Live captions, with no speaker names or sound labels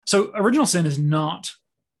So original sin is not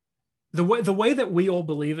the way that we all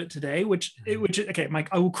believe it today, which okay, Mike,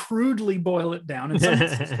 I will crudely boil it down. And some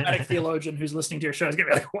systematic theologian who's listening to your show is going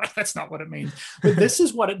to be like, what? That's not what it means. But this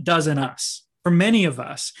is what it does in us. For many of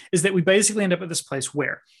us, is that we basically end up at this place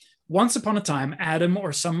where once upon a time, Adam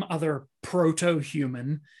or some other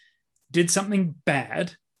proto-human did something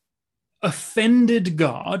bad, offended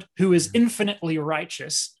God, who is infinitely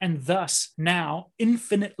righteous, and thus now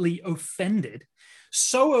infinitely offended.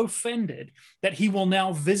 So offended that he will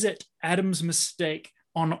now visit Adam's mistake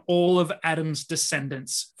on all of Adam's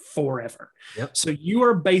descendants forever. Yep. So you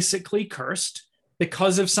are basically cursed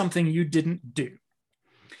because of something you didn't do.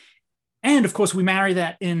 And of course, we marry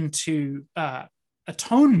that into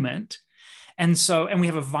atonement. And we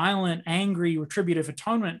have a violent, angry, retributive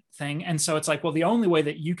atonement thing. And so it's like, well, the only way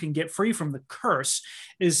that you can get free from the curse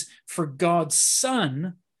is for God's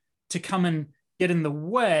son to come and get in the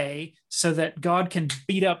way so that God can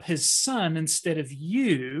beat up his son instead of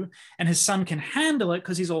you, and his son can handle it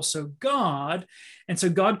because he's also God. And so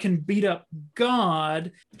God can beat up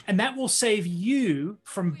God, and that will save you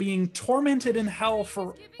from being tormented in hell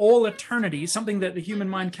for all eternity, something that the human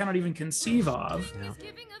mind cannot even conceive of. Yeah.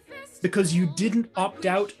 Because you didn't opt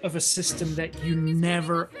out of a system that you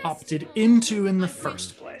never opted into in the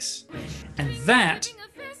first place. And that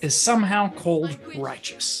is somehow called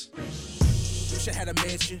righteous. Wish I had a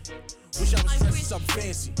mansion. Wish I was dressed something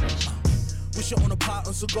fancy. Wish I on a pot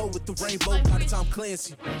on go with the rainbow by the Tom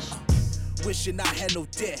Clancy. Wishing I had no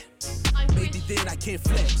debt. Maybe then I can't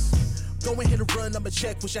flex. Go ahead and run on my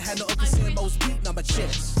check. Wish I had no Uncle Sam Mo's beating on my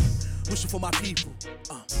chest. Wishing for my people.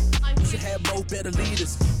 Wish I had more better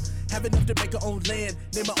leaders. Have enough to make our own land.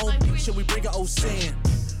 Name our own beach and we bring our own sand.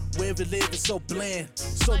 Where we live is so bland.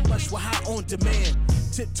 So much we're high on demand.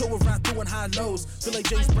 Tiptoe around through high lows. Feel like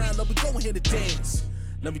James Brown, love we go here to dance.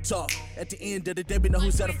 Let me talk. At the end of the day, we know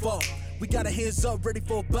who's at a fault. We got our hands up, ready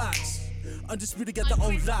for a box. Undisputed got their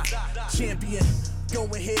own lock. Champion. Go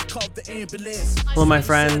ahead, call the ambulance. Hello, my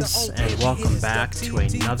friends, and welcome back to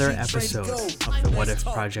another episode of the What If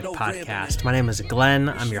Project podcast. My name is Glenn.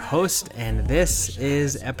 I'm your host, and this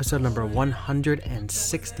is episode number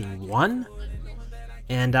 161.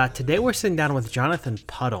 And today we're sitting down with Jonathan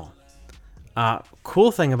Puddle.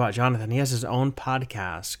 Cool thing about Jonathan, he has his own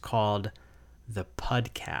podcast called The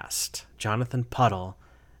Pudcast. Jonathan Puddle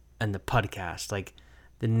and The Pudcast. Like,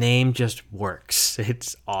 the name just works.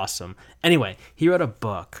 It's awesome. Anyway, he wrote a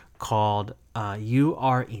book called You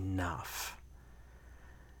Are Enough.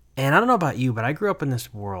 And I don't know about you, but I grew up in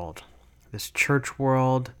this world, this church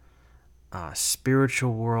world,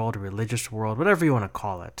 spiritual world, religious world, whatever you want to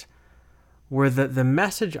call it, where the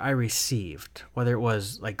message I received, whether it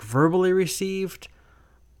was like verbally received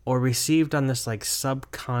or received on this like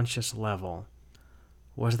subconscious level,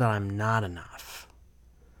 was that I'm not enough.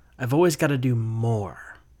 I've always got to do more.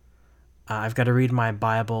 I've got to read my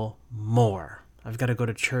Bible more. I've got to go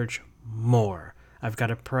to church more. I've got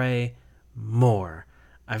to pray more.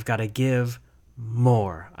 I've got to give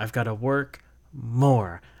more. I've got to work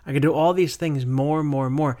more. I can do all these things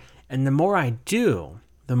more. And the more I do,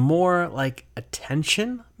 the more like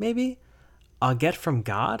attention maybe I'll get from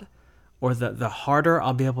God, or the harder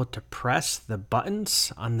I'll be able to press the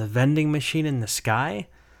buttons on the vending machine in the sky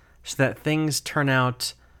so that things turn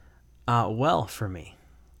out well for me.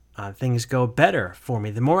 Things go better for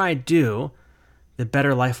me. The more I do, the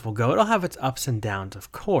better life will go. It'll have its ups and downs,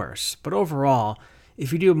 of course. But overall,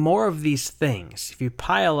 if you do more of these things, if you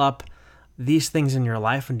pile up these things in your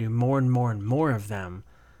life and do more and more of them,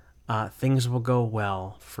 things will go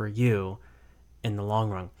well for you in the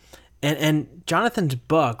long run. And Jonathan's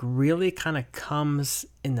book really kind of comes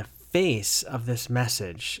in the face of this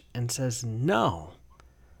message and says, no,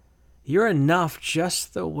 you're enough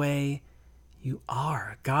just the way you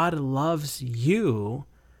are. God loves you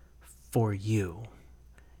for you.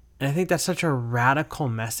 And I think that's such a radical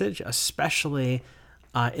message, especially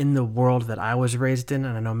in the world that I was raised in,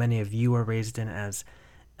 and I know many of you were raised in as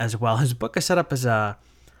well. His book is set up as a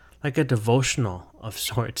devotional of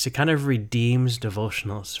sorts. It kind of redeems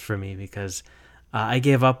devotionals for me because I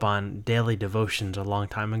gave up on daily devotions a long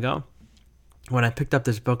time ago. When I picked up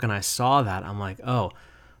this book and I saw that, I'm like, oh,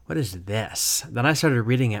 what is this? Then I started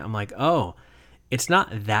reading it. I'm like, oh, it's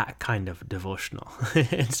not that kind of devotional.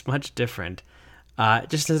 It's much different.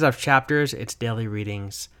 Just instead of chapters, it's daily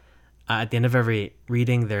readings. At the end of every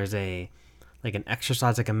reading, there's an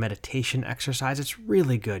exercise, like a meditation exercise. It's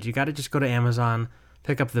really good. You got to just go to Amazon,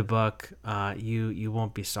 pick up the book. You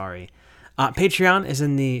won't be sorry. Patreon is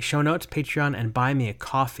in the show notes. Patreon and Buy Me a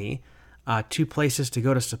Coffee. Two places to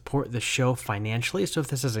go to support the show financially. So if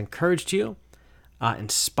this has encouraged you,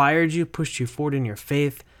 inspired you, pushed you forward in your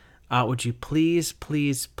faith, would you please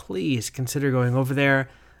consider going over there,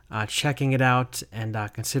 checking it out, and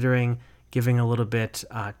considering giving a little bit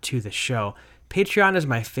to the show. Patreon is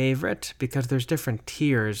my favorite because there's different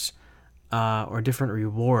tiers or different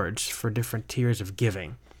rewards for different tiers of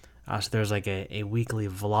giving. So there's like a weekly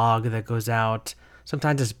vlog that goes out.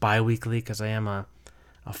 Sometimes it's bi-weekly because I am a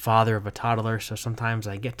father of a toddler, so sometimes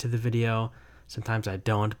I get to the video, sometimes I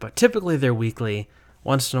don't, but typically they're weekly.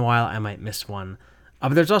 Once in a while I might miss one.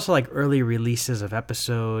 But there's also like early releases of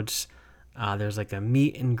episodes. There's like a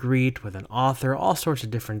meet and greet with an author, all sorts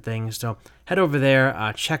of different things. So head over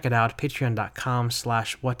there, check it out,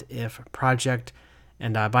 patreon.com/whatifproject,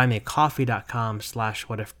 and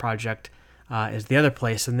buymeacoffee.com/whatifproject is the other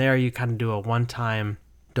place. And there you kind of do a one-time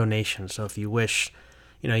donation. So if you wish,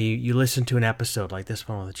 you listen to an episode like this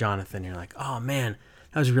one with Jonathan, you're like, oh man,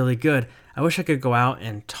 that was really good. I wish I could go out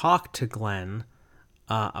and talk to Glenn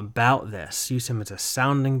about this, use him as a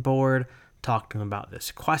sounding board, talk to him about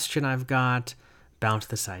this question I've got, bounce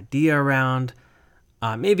this idea around.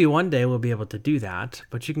 Maybe one day we'll be able to do that,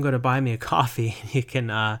 but you can go to Buy Me a Coffee.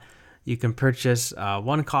 You can purchase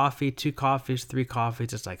one coffee, two coffees, three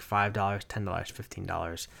coffees. It's like $5, $10,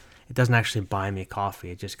 $15. It doesn't actually buy me coffee.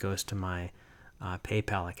 It just goes to my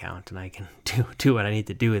PayPal account, and I can do what I need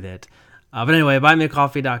to do with it. But anyway,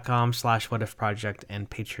 buymeacoffee.com/whatifproject and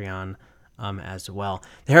Patreon as well.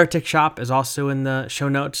 The Heretic Shop is also in the show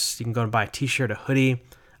notes. You can go and buy a t-shirt, a hoodie.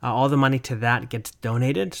 All the money to that gets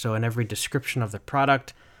donated. So in every description of the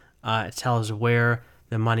product, it tells where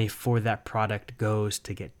the money for that product goes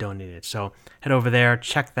to get donated. So head over there,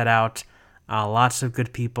 check that out. Lots of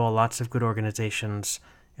good people, lots of good organizations.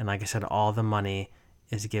 And like I said, all the money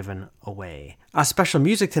is given away. Special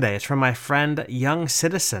music today is from my friend Young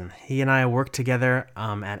Citizen. He and I work together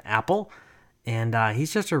at Apple, and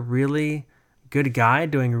he's just a really good guy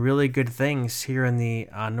doing really good things here in the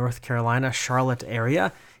North Carolina, Charlotte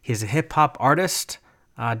area. He's a hip-hop artist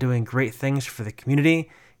doing great things for the community.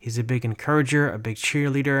 He's a big encourager, a big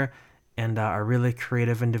cheerleader, and a really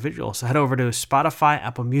creative individual. So head over to Spotify,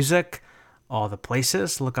 Apple Music, all the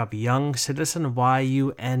places. Look up Young Citizen,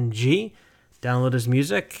 Y-U-N-G. Download his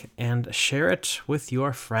music and share it with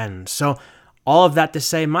your friends. So all of that to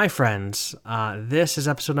say, my friends, this is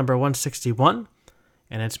episode number 161,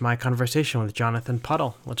 and it's my conversation with Jonathan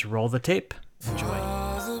Puddle. Let's roll the tape. Enjoy.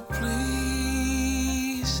 Father,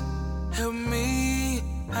 please help me.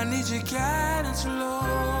 I need your guidance,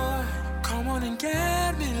 Lord. Come on and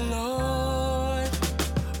guide me, Lord.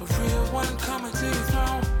 A real one coming to your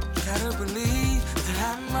throne. Gotta believe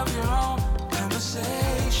that I'm of your own.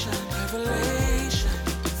 Conversation, revelation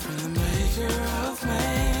from the maker of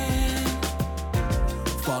man.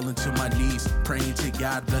 Falling to my knees, praying to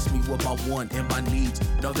God, bless me with my want and my needs.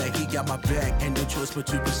 Know that He got my back, ain't no choice but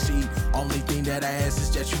to proceed. Only thing that I ask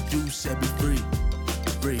is that you do set me free,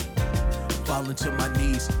 free. Falling to my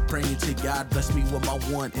knees, praying to God, bless me with my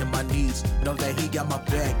want and my needs. Know that He got my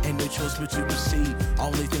back, ain't no choice but to proceed.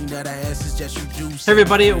 Only thing that I ask is that you do. Hey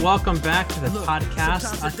everybody, welcome back to the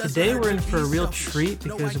podcast. Today we're in for a real treat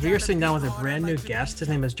because we are sitting down with a brand new guest. His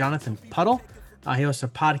name is Jonathan Puddle. He hosts a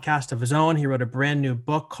podcast of his own. He wrote a brand new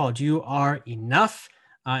book called You Are Enough.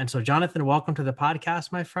 And so Jonathan, welcome to the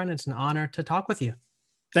podcast, my friend. It's an honor to talk with you.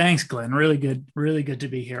 Thanks, Glenn. Really good to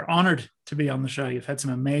be here. Honored to be on the show. You've had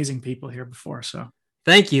some amazing people here before, so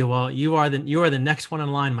thank you. Well, you are the next one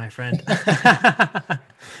in line, my friend.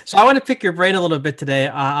 So I want to pick your brain a little bit today,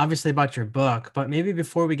 obviously about your book, but maybe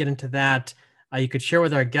before we get into that, you could share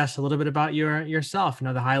with our guests a little bit about yourself.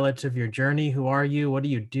 The highlights of your journey. Who are you? What do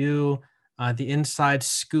you do? The inside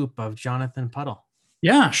scoop of Jonathan Puddle.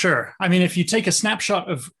 Yeah, sure. I mean, if you take a snapshot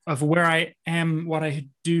of where I am, what I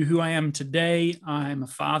do, who I am today, I'm a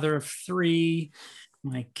father of 3.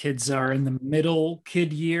 My kids are in the middle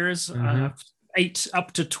kid years, 8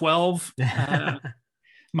 up to 12.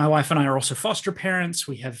 My wife and I are also foster parents.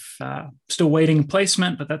 We have still waiting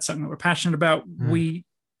placement, but that's something that we're passionate about. We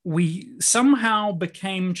somehow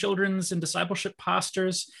became children's and discipleship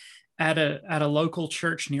pastors at a local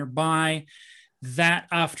church nearby. That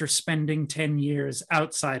after spending 10 years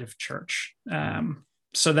outside of church.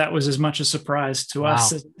 So that was as much a surprise to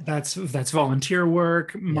us. That's volunteer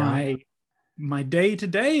work. Yeah. My day to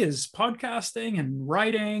day is podcasting and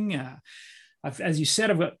writing. As you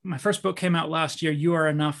said, my first book came out last year, You Are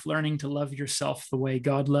Enough, Learning to Love Yourself the Way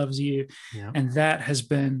God Loves You. Yeah. And that has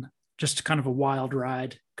been just kind of a wild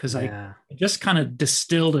ride because I just kind of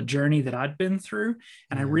distilled a journey that I'd been through,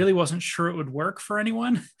 and I really wasn't sure it would work for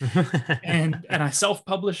anyone. and I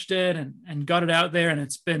self-published it and got it out there, and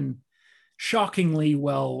it's been shockingly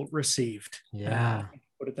well received. Yeah.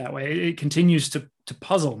 Put it that way. It continues to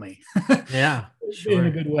puzzle me. Yeah. in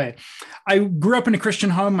a good way. I grew up in a Christian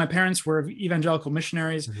home. My parents were evangelical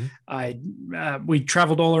missionaries. We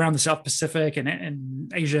traveled all around the South Pacific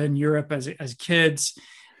and Asia and Europe as kids.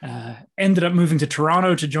 Ended up moving to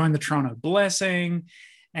Toronto to join the Toronto Blessing.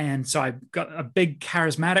 And so I got a big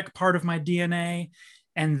charismatic part of my DNA.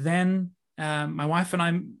 And then my wife and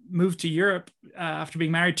I moved to Europe after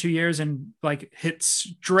being married 2 years and like hit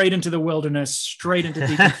straight into the wilderness, straight into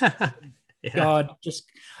deep. God, just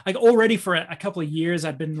like already for a couple of years,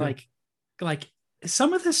 I'd been like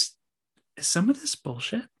some of this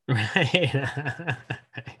bullshit, right?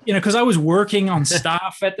 Because I was working on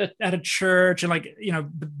stuff at a church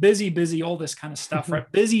and busy, all this kind of stuff,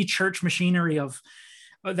 right? Busy church machinery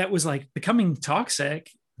that was like becoming toxic.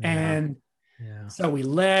 And so we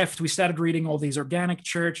left. We started reading all these organic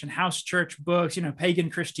church and house church books,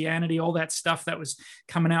 pagan Christianity, all that stuff that was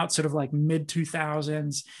coming out sort of like mid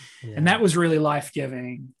 2000s. And that was really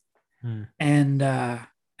life-giving. And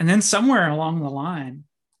then somewhere along the line,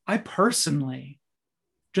 I personally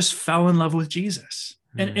just fell in love with Jesus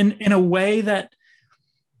and in a way that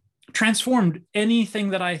transformed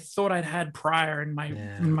anything that I thought I'd had prior in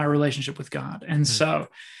my relationship with God. And so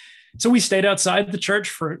we stayed outside the church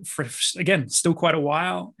for again, still quite a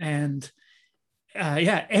while. And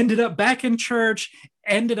ended up back in church,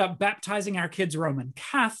 ended up baptizing our kids Roman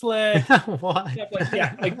Catholic. What?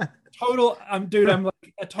 Total, dude, I'm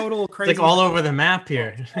like a total crazy. It's like all over the map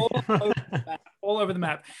here. all over the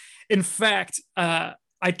map. In fact, I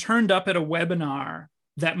turned up at a webinar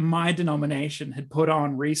that my denomination had put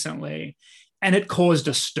on recently, and it caused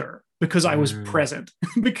a stir because I was present,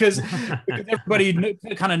 because everybody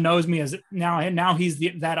kind of knows me as now he's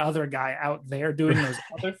that other guy out there doing those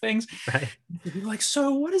other things. Right. People like,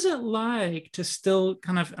 so what is it like to still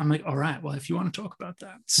kind of, I'm like, all right, well, if you want to talk about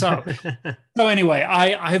that. So anyway,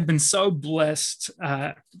 I have been so blessed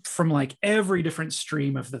from like every different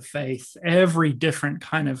stream of the faith, every different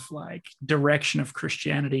kind of like direction of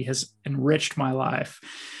Christianity has enriched my life.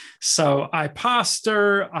 So I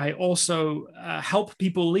pastor. I also help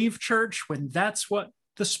people leave church when that's what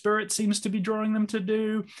the Spirit seems to be drawing them to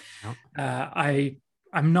do. Yep.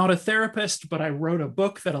 I'm not a therapist, but I wrote a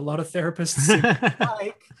book that a lot of therapists seem to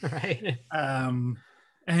like. Right.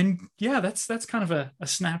 And that's kind of a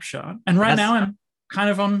snapshot. And right now I'm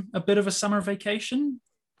kind of on a bit of a summer vacation.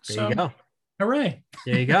 There you go. Hooray.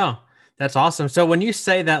 There you go. That's awesome. So when you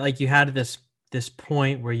say that, like you had this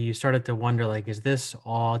point where you started to wonder, like, is this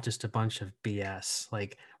all just a bunch of BS?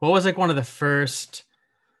 Like, what was like what's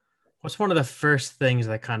one of the first things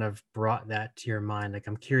that kind of brought that to your mind? Like,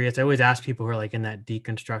 I'm curious. I always ask people who are like in that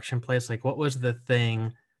deconstruction place, like, what was the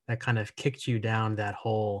thing that kind of kicked you down that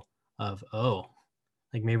hole of,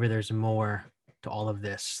 like maybe there's more to all of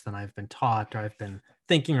this than I've been taught, or I've been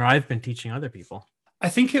thinking, or I've been teaching other people? I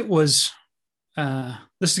think it was,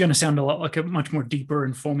 this is going to sound a lot like a much more deeper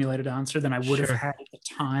and formulated answer than I would have had at the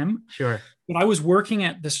time. Sure. But I was working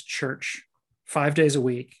at this church 5 days a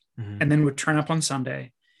week, and then would turn up on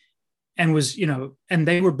Sunday, and was, and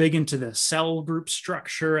they were big into the cell group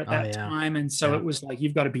structure at that time. And so it was like,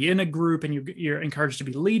 you've got to be in a group and you're encouraged to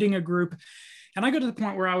be leading a group. And I got to the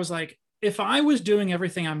point where I was like, if I was doing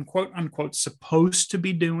everything I'm quote unquote supposed to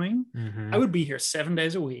be doing, I would be here 7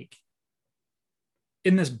 days a week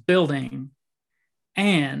in this building.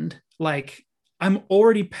 And like, I'm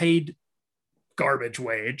already paid garbage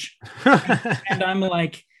wage. And I'm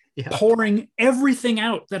like pouring everything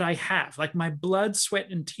out that I have, like my blood, sweat,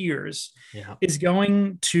 and tears is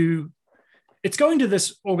going to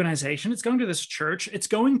this organization. It's going to this church. It's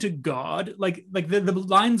going to God. Like the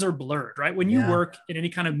lines are blurred, right? When you work in any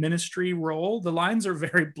kind of ministry role, the lines are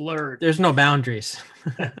very blurred. There's no boundaries.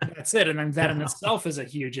 That's it. And then that in itself is a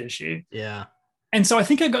huge issue. Yeah. And so I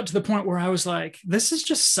think I got to the point where I was like, this is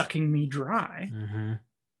just sucking me dry.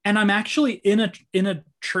 And I'm actually in a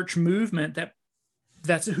church movement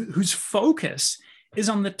that's whose focus is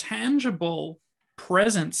on the tangible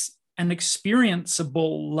presence and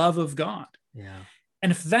experienceable love of God. Yeah.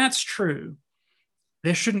 And if that's true,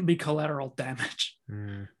 there shouldn't be collateral damage.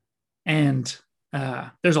 And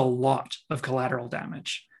there's a lot of collateral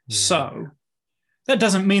damage. So that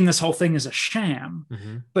doesn't mean this whole thing is a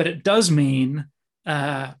sham, but it does mean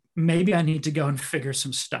maybe I need to go and figure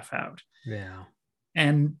some stuff out. Yeah.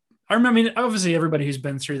 And I mean, obviously everybody who's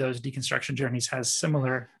been through those deconstruction journeys has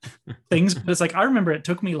similar things, but it's like, I remember it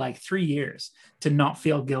took me like 3 years to not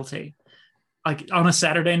feel guilty. Like on a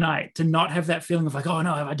Saturday night, to not have that feeling of like, oh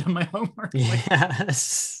no, have I done my homework? Like,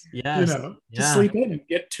 yes. To sleep in and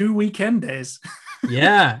get 2 weekend days.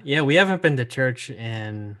 Yeah. We haven't been to church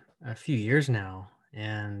in a few years now.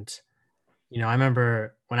 And I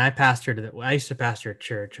remember when I used to pastor a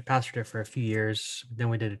church. I pastored it for a few years. Then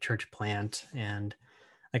we did a church plant, and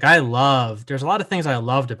like there's a lot of things I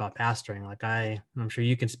loved about pastoring. Like I'm sure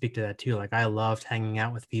you can speak to that too. Like I loved hanging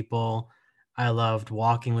out with people. I loved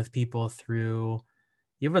walking with people through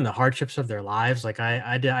even the hardships of their lives. Like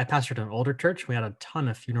I pastored an older church. We had a ton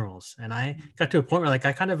of funerals, and I got to a point where like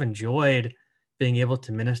I kind of enjoyed being able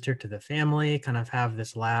to minister to the family, kind of have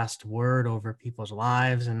this last word over people's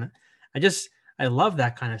lives. And I just, I love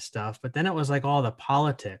that kind of stuff. But then it was like all the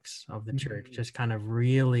politics of the church just kind of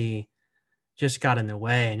really just got in the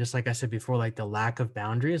way. And just like I said before, like the lack of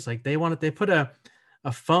boundaries, like they put a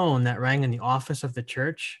phone that rang in the office of the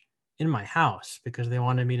church in my house because they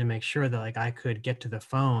wanted me to make sure that like I could get to the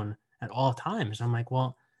phone at all times. I'm like,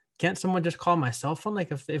 well, can't someone just call my cell phone?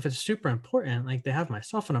 Like if it's super important, like they have my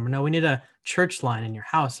cell phone number. No, we need a church line in your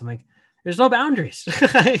house. I'm like, there's no boundaries.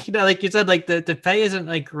 Like you said, like the pay isn't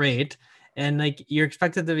like great. And like you're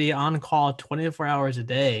expected to be on call 24 hours a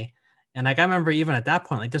day. And like I remember even at that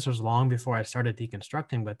point, like this was long before I started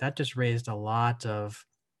deconstructing, but that just raised a lot of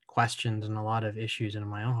questions and a lot of issues in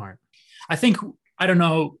my own heart. I think, I don't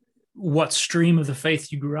know what stream of the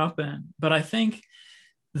faith you grew up in, but I think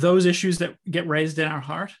those issues that get raised in our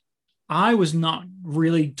heart, I was not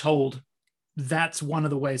really told that's one of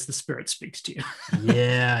the ways the Spirit speaks to you.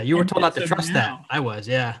 Yeah, you were told not to trust that. I was,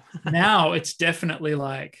 yeah. Now it's definitely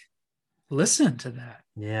like, listen to that.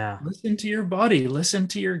 Yeah. Listen to your body. Listen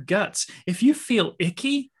to your guts. If you feel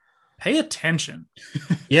icky, pay attention.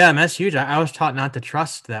 Yeah, and that's huge. I was taught not to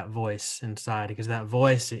trust that voice inside because that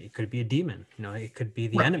voice, it could be a demon. It could be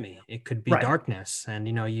the enemy. It could be darkness. And,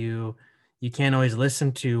 you can't always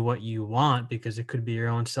listen to what you want because it could be your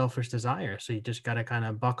own selfish desire. So you just got to kind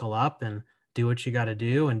of buckle up and do what you got to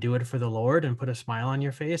do and do it for the Lord and put a smile on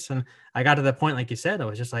your face. And I got to the point, like you said, I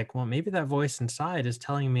was just like, well, maybe that voice inside is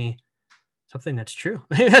telling me something that's true.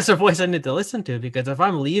 Maybe that's a voice I need to listen to, because if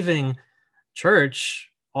I'm leaving church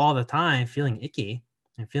all the time feeling icky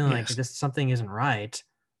and feeling like something isn't right,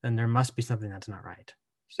 then there must be something that's not right.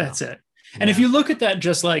 So, that's it. And if you look at that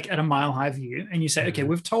just like at a mile high view and you say, okay,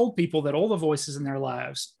 we've told people that all the voices in their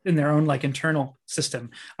lives, in their own like internal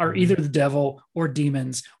system, are either the devil or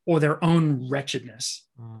demons or their own wretchedness.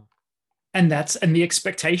 And the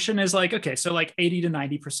expectation is like, okay, so like 80 to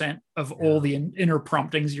 90% of all the inner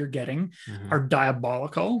promptings you're getting are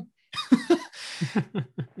diabolical.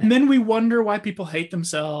 And then we wonder why people hate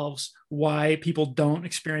themselves, why people don't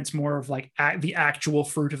experience more of like the actual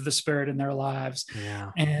fruit of the Spirit in their lives. Yeah.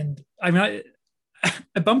 And I mean,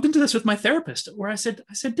 I bumped into this with my therapist where I said,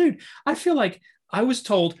 dude, I feel like I was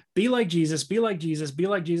told, be like Jesus, be like Jesus, be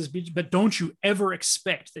like Jesus, but don't you ever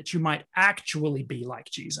expect that you might actually be like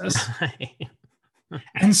Jesus.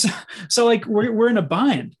 And so like we're in a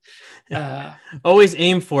bind. Always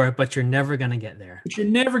aim for it, but you're never going to get there. But you're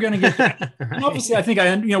never going to get there. And obviously, I think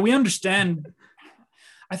we understand.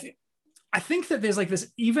 I think that there's like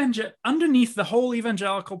this underneath the whole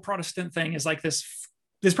evangelical Protestant thing is like this.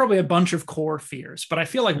 There's probably a bunch of core fears, but I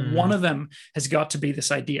feel like one of them has got to be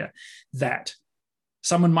this idea that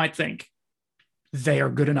someone might think they are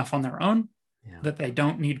good enough on their own, that they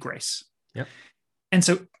don't need grace. Yep. And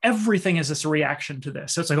so everything is this reaction to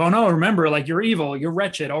this. So it's like, oh no, remember, like you're evil, you're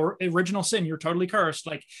wretched, or original sin, you're totally cursed,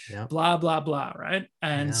 like blah, blah, blah, right?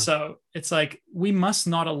 And so it's like, we must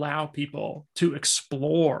not allow people to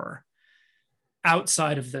explore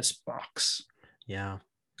outside of this box. Yeah.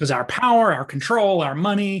 Because our power, our control, our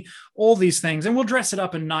money, all these things, and we'll dress it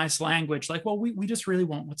up in nice language, like, well, we just really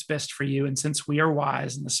want what's best for you. And since we are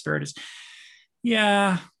wise and the Spirit is,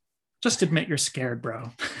 just admit you're scared, bro.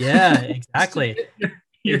 Yeah, exactly.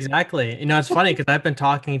 Exactly. It's funny because I've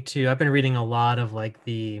been reading a lot about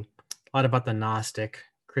the Gnostic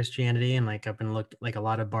Christianity, and like I've been looked like a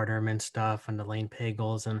lot of Bart Ehrman stuff and the Elaine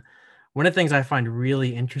Pagels. And one of the things I find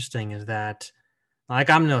really interesting is that, like,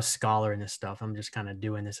 I'm no scholar in this stuff. I'm just kind of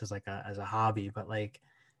doing this as a hobby, but like,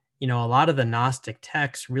 a lot of the Gnostic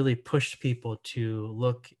texts really pushed people to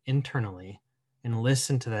look internally and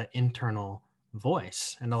listen to that internal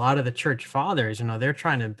voice. And a lot of the church fathers, they're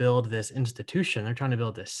trying to build this institution, they're trying to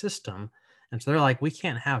build this system. And so they're like, we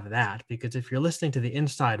can't have that, because if you're listening to the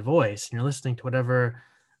inside voice and you're listening to whatever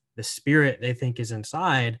the Spirit they think is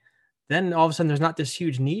inside, then all of a sudden there's not this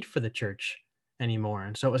huge need for the church anymore.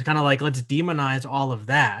 And so it was kind of like, let's demonize all of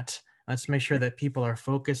that. Let's make sure that people are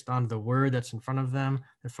focused on the word that's in front of them.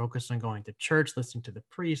 They're focused on going to church, listening to the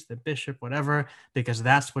priest, the bishop, whatever, because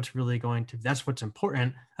that's what's that's what's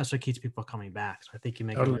important. That's what keeps people coming back. So I think you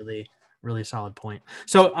make a really, really solid point.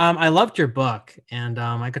 So I loved your book, and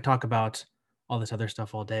I could talk about all this other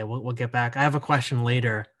stuff all day. We'll get back. I have a question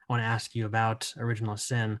later. I want to ask you about original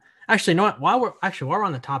sin. Actually, you know what? While we're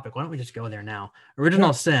on the topic, why don't we just go there now?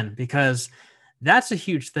 Original sin, because that's a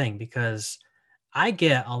huge thing. Because I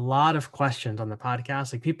get a lot of questions on the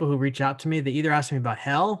podcast, like people who reach out to me, they either ask me about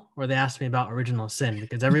hell or they ask me about original sin,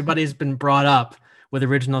 because everybody's been brought up with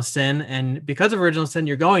original sin. And because of original sin,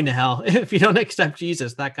 you're going to hell if you don't accept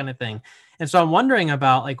Jesus, that kind of thing. And so I'm wondering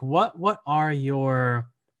about like, what are your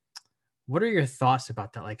thoughts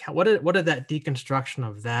about that? Like, what did that deconstruction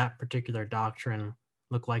of that particular doctrine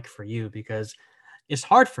look like for you? Because it's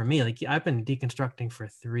hard for me. Like, I've been deconstructing for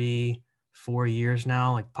 3-4 years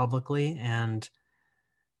now, like publicly, and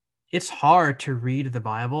it's hard to read the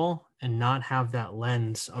Bible and not have that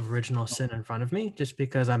lens of original sin in front of me, just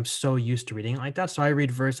because I'm so used to reading it like that. So I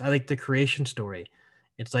like the creation story.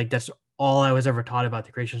 It's like, that's all I was ever taught about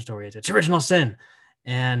the creation story is it's original sin.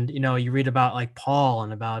 And, you read about like Paul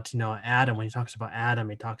and about, Adam. When he talks about Adam,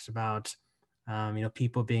 he talks about,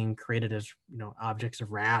 people being created as, objects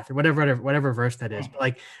of wrath or whatever verse that is. But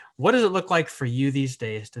like, what does it look like for you these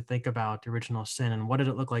days to think about original sin? And what did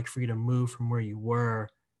it look like for you to move from where you were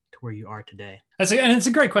to where you are today? And it's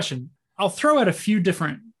a great question. I'll throw out a few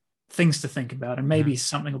different things to think about, and maybe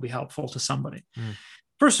something will be helpful to somebody.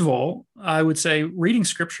 First of all, I would say reading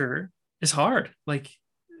scripture is hard. Like,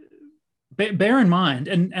 bear in mind,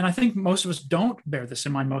 and I think most of us don't bear this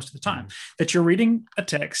in mind most of the time, that you're reading a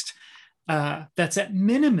text that's at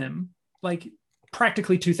minimum like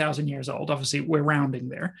practically 2,000 years old. Obviously, we're rounding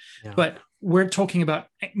there, but we're talking about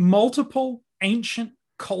multiple ancient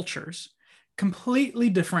cultures, completely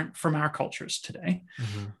different from our cultures today,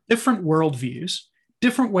 different worldviews,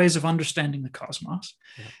 different ways of understanding the cosmos,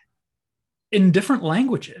 in different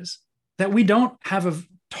languages that we don't have a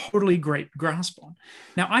totally great grasp on.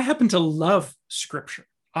 Now, I happen to love scripture.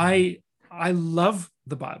 I love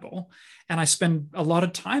the Bible, and I spend a lot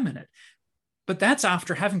of time in it. But that's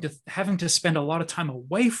after having to spend a lot of time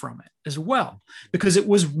away from it as well, because it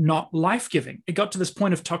was not life-giving. It got to this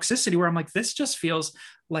point of toxicity where I'm like, this just feels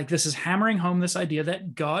like this is hammering home this idea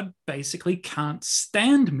that God basically can't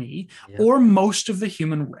stand me or most of the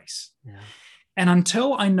human race. And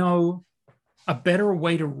until I know a better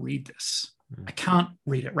way to read this, I can't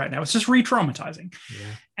read it right now. It's just re-traumatizing.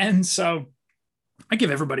 And so I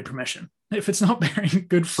give everybody permission. If it's not bearing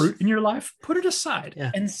good fruit in your life, put it aside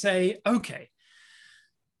and say, okay,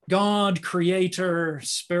 God, creator,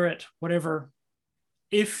 spirit, whatever,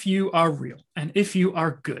 if you are real and if you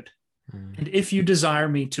are good and if you desire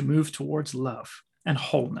me to move towards love and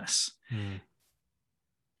wholeness,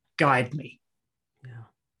 guide me.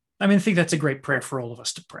 I mean, I think that's a great prayer for all of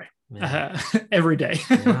us to pray every day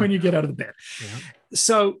when you get out of the bed.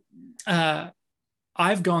 So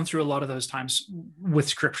I've gone through a lot of those times with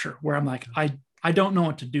scripture where I'm like, I don't know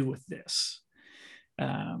what to do with this.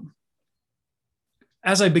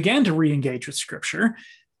 As I began to re-engage with scripture,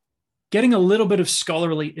 getting a little bit of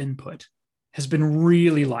scholarly input has been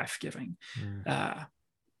really life-giving.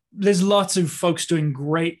 There's lots of folks doing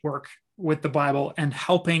great work with the Bible and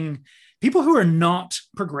helping people who are not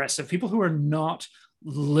progressive, people who are not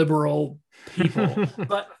liberal people,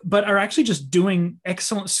 but are actually just doing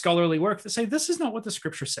excellent scholarly work that say, this is not what the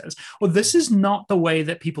scripture says, or this is not the way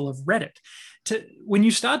that people have read it. When you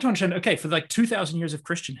start to understand, okay, for like 2,000 years of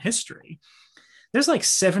Christian history, there's like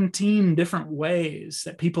 17 different ways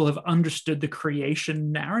that people have understood the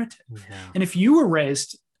creation narrative. And if you were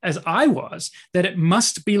raised, as I was, that it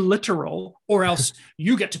must be literal, or else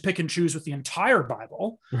you get to pick and choose with the entire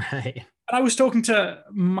Bible. And I was talking to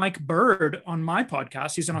Mike Bird on my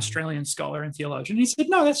podcast. He's an Australian scholar and theologian. He said,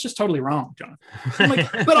 no, that's just totally wrong, John. I'm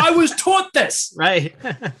like, but I was taught this.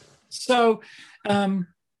 So the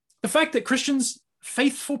fact that Christians,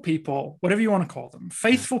 faithful people, whatever you want to call them,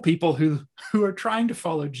 faithful people who are trying to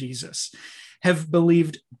follow Jesus, have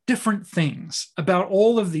believed different things about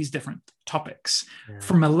all of these different topics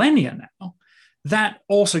for millennia now, that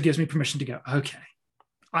also gives me permission to go, okay,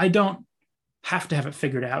 I don't have to have it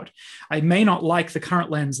figured out. I may not like the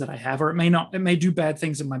current lens that I have, or it may do bad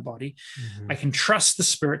things in my body. I can trust the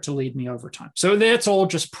Spirit to lead me over time. So that's all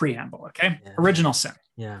just preamble, okay? Original sin.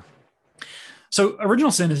 So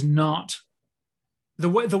original sin is not the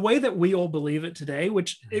way that we all believe it today,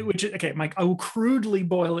 which okay, Mike, I will crudely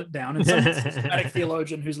boil it down, and some systematic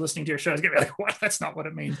theologian who's listening to your show is going to be like, what? That's not what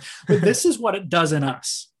it means. But this is what it does in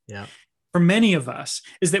us. For many of us,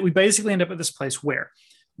 is that we basically end up at this place where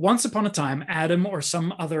once upon a time, Adam or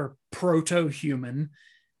some other proto-human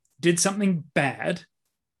did something bad,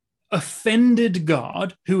 offended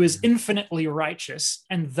God, who is infinitely righteous,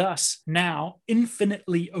 and thus now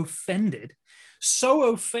infinitely offended.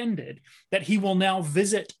 So offended that he will now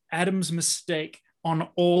visit Adam's mistake on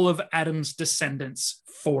all of Adam's descendants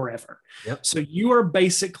forever. Yep. So you are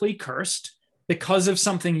basically cursed because of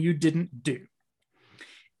something you didn't do.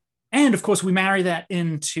 And of course, we marry that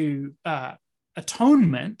into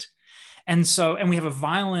atonement. And we have a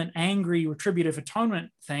violent, angry, retributive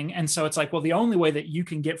atonement thing. And so it's like, well, the only way that you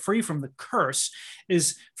can get free from the curse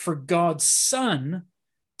is for God's son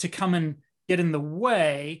to come and get in the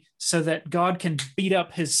way so that God can beat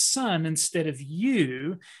up his son instead of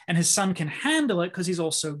you, and his son can handle it because he's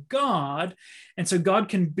also God. And so God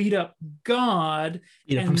can beat up God,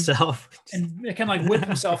 beat up himself, and kind of like whip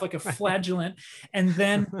himself like a flagellant. And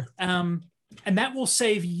then, and that will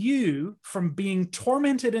save you from being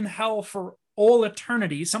tormented in hell for all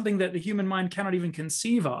eternity, something that the human mind cannot even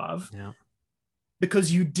conceive of. Yeah.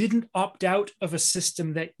 Because you didn't opt out of a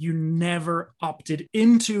system that you never opted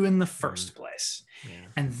into in the first place. Yeah.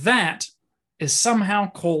 And that is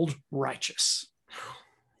somehow called righteous.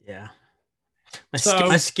 Yeah.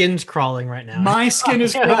 My skin's crawling right now. My skin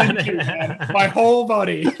is crawling too, man. My whole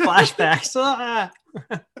body. Flashbacks.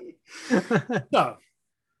 So,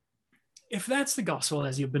 if that's the gospel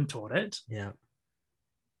as you've been taught it, yeah,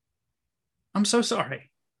 I'm so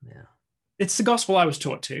sorry. Yeah. It's the gospel I was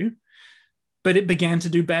taught to, but it began to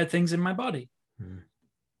do bad things in my body.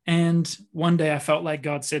 And one day I felt like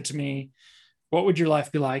God said to me, what would your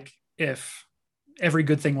life be like if every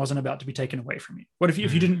good thing wasn't about to be taken away from you? What if you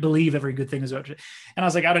didn't believe every good thing was about to? And I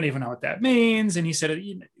was like, I don't even know what that means. And he said,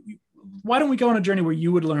 why don't we go on a journey where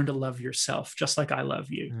you would learn to love yourself just like I love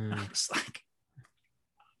you? And I was like,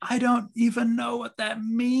 I don't even know what that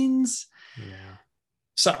means. Yeah.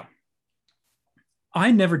 So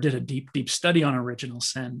I never did a deep study on original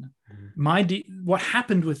sin. What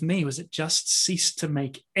happened with me was it just ceased to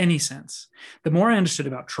make any sense. The more I understood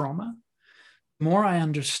about trauma, the more I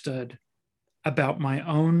understood about my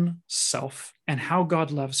own self and how God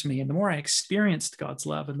loves me, and the more I experienced God's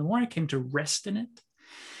love, and the more I came to rest in it,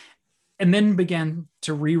 and then began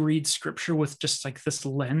to reread scripture with just like this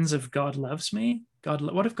lens of God loves me.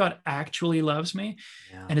 What if God actually loves me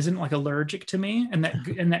and isn't like allergic to me, and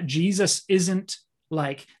that Jesus isn't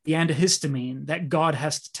like the antihistamine that God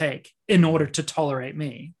has to take in order to tolerate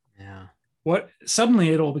me? Yeah. Suddenly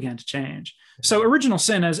it all began to change. So original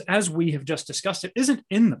sin, as we have just discussed it, isn't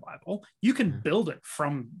in the Bible. You can build it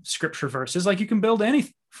from scripture verses, like you can build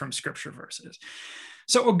anything from scripture verses.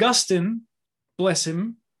 So Augustine, bless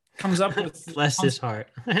him, comes up with bless his heart.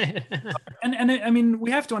 and I mean,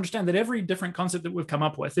 we have to understand that every different concept that we've come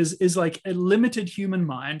up with is like a limited human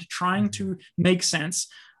mind trying to make sense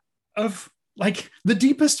of like the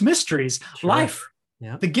deepest mysteries, life,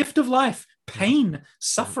 the gift of life, pain,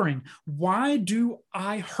 suffering. Why do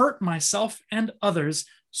I hurt myself and others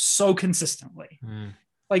so consistently?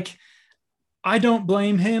 Like, I don't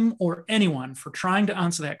blame him or anyone for trying to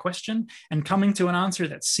answer that question and coming to an answer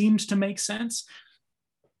that seems to make sense,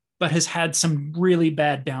 but has had some really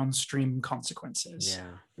bad downstream consequences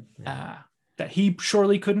that he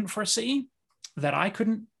surely couldn't foresee, that I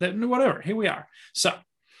couldn't, that whatever, here we are. So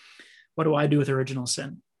what do I do with original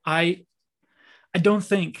sin? I don't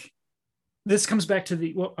think, this comes back to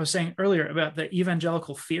what I was saying earlier about the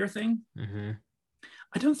evangelical fear thing.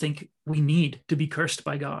 I don't think we need to be cursed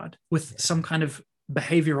by God with some kind of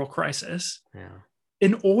behavioral crisis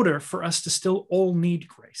in order for us to still all need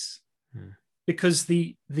grace. Because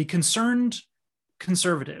the concerned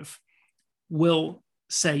conservative will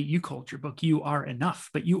say, you called your book, you are enough,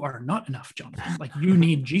 but you are not enough, Jonathan. Like, you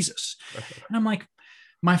need Jesus. And I'm like,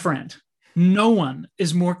 my friend, no one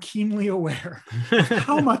is more keenly aware of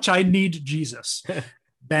how much I need Jesus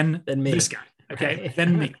than me. This guy, okay,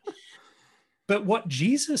 than me. But what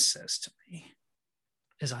Jesus says to me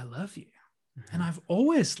is, I love you, and I've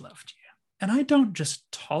always loved you, and I don't just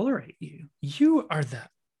tolerate you. You are the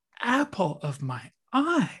apple of my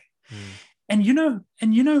eye. And you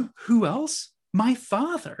know who else? My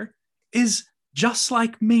Father is just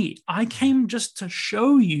like me. I came just to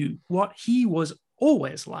show you what he was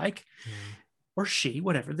always like, or she,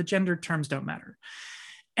 whatever, the gender terms don't matter.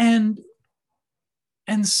 And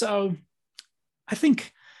so I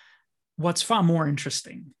think what's far more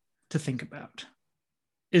interesting to think about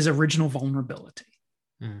is original vulnerability,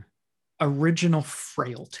 original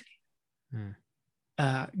frailty.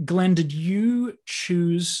 Glenn, did you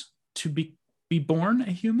choose to be born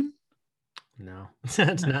a human? No,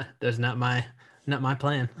 that's not my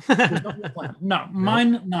plan. No,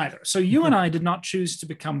 mine neither. So you and I did not choose to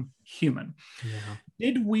become human.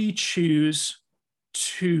 Did we choose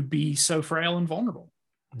to be so frail and vulnerable?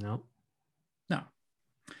 No.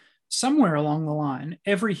 Somewhere along the line,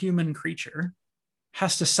 every human creature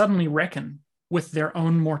has to suddenly reckon with their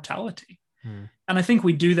own mortality. And And I think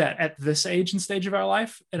we do that at this age and stage of our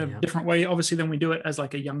life in a Yeah. different way, obviously, than we do it as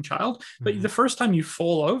like a young child. But the first time you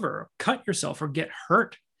fall over, cut yourself, or get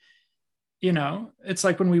hurt, you know, it's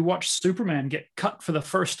like when we watch Superman get cut for the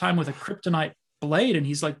first time with a kryptonite blade, and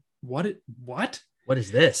he's like, what? What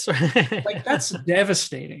is this? Like, that's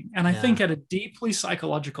devastating. And I Yeah. think at a deeply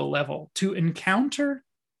psychological level, to encounter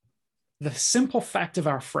the simple fact of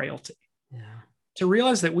our frailty, Yeah. to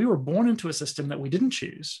realize that we were born into a system that we didn't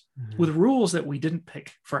choose, with rules that we didn't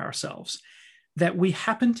pick for ourselves, that we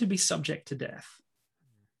happen to be subject to death.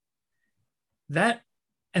 That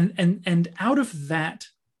and out of that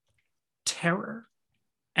terror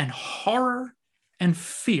and horror and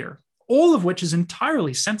fear, all of which is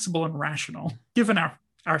entirely sensible and rational given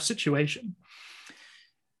our situation,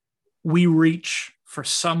 we reach for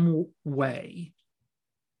some way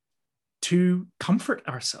to comfort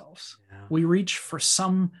ourselves. Yeah. We reach for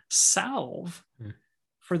some salve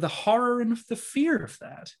for the horror and the fear of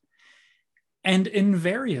that. And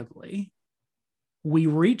invariably, we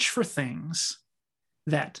reach for things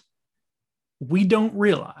that we don't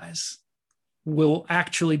realize will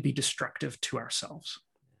actually be destructive to ourselves.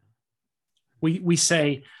 We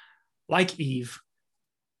say, like Eve,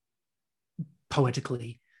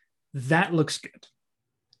 poetically, that looks good.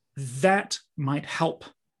 That might help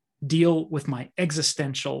deal with my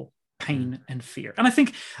existential pain and fear. And I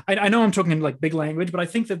think, I know I'm talking in like big language, but I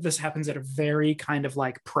think that this happens at a very kind of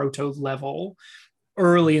like proto level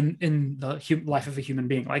early in the life of a human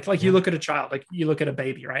being. Like you look at a child, like you look at a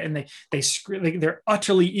baby, right? And they're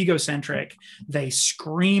utterly egocentric. They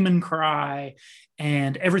scream and cry,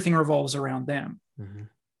 and everything revolves around them.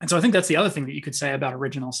 And so I think that's the other thing that you could say about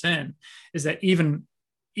original sin, is that even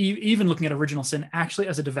looking at original sin actually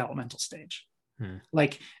as a developmental stage.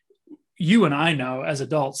 Like, you and I know as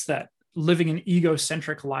adults that living an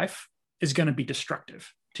egocentric life is going to be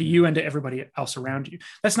destructive to you and to everybody else around you.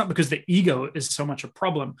 That's not because the ego is so much a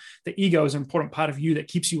problem. The ego is an important part of you that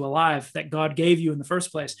keeps you alive, that God gave you in the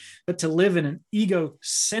first place. But to live in an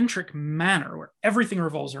egocentric manner where everything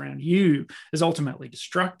revolves around you is ultimately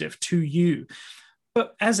destructive to you.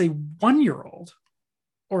 But as a 1-year-old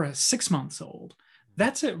or a 6-month-old,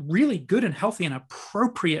 that's a really good and healthy and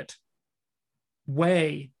appropriate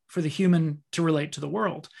way for the human to relate to the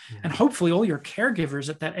world. And hopefully all your caregivers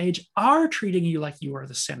at that age are treating you like you are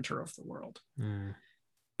the center of the world.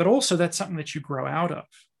 But also that's something that you grow out of.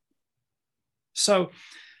 So,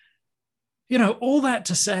 you know, all that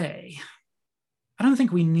to say, I don't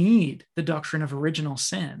think we need the doctrine of original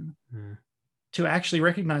sin to actually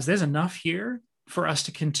recognize there's enough here for us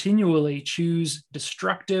to continually choose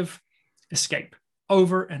destructive escape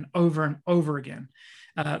over and over and over again.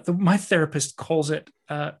 My therapist calls it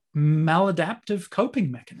maladaptive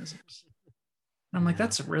coping mechanisms. And I'm like,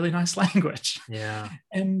 that's a really nice language. Yeah.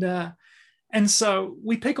 And so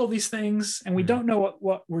we pick all these things and we don't know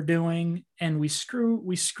what we're doing, and we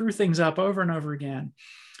screw things up over and over again.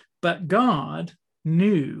 But God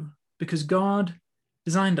knew, because God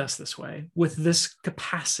designed us this way with this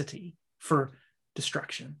capacity for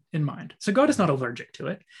destruction in mind. So God is not allergic to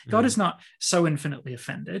it. God is not so infinitely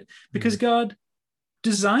offended, because God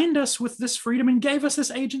designed us with this freedom and gave us this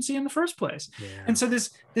agency in the first place. And so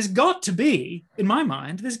there's got to be, in my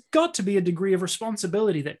mind, there's got to be a degree of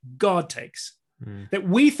responsibility that God takes, that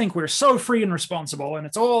we think we're so free and responsible and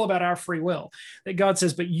it's all about our free will, that God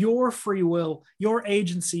says, but your free will, your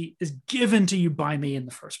agency is given to you by me in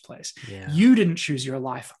the first place. You didn't choose your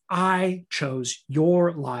life. I chose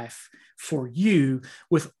your life for you,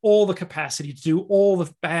 with all the capacity to do all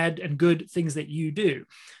the bad and good things that you do.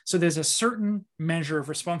 So there's a certain measure of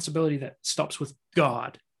responsibility that stops with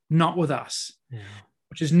God, not with us,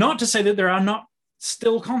 which is not to say that there are not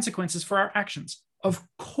still consequences for our actions. Of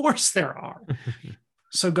course there are.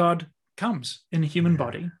 So God comes in a human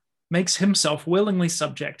body, makes himself willingly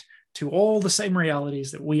subject to all the same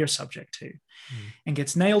realities that we are subject to, and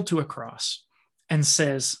gets nailed to a cross and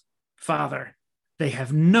says, Father, they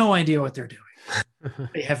have no idea what they're doing.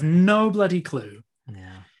 They have no bloody clue.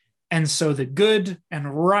 And so the good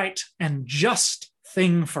and right and just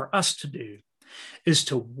thing for us to do is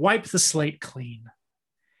to wipe the slate clean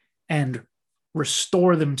and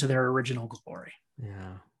restore them to their original glory.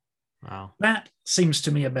 Wow. That seems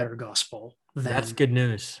to me a better gospel. That's good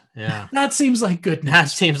news. Yeah. That seems like good news. That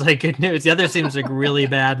seems like good news. The other seems like really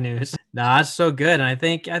bad news. No, that's so good. And I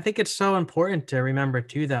think it's so important to remember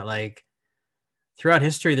too, that like throughout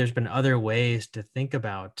history, there's been other ways to think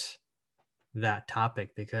about that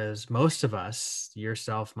topic, because most of us,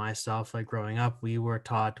 yourself, myself, like growing up, we were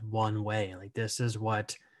taught one way. Like, this is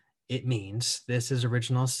what it means. This is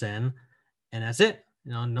original sin. And that's it.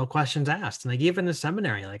 You know, no questions asked. And like, even in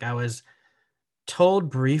seminary, like I was told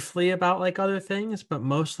briefly about like other things, but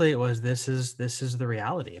mostly it was this is the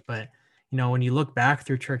reality. But when you look back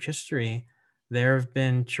through church history, there have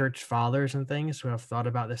been church fathers and things who have thought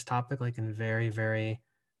about this topic like in very, very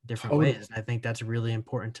different Totally. ways. And I think that's really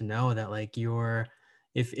important to know that like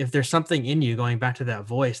if there's something in you, going back to that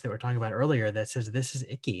voice that we're talking about earlier that says this is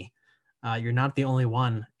icky, you're not the only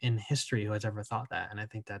one in history who has ever thought that. And I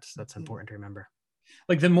think that's important to remember.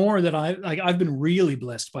 Like the more that I've been really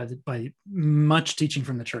blessed by much teaching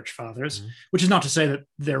from the church fathers, which is not to say that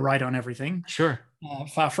they're right on everything. Sure.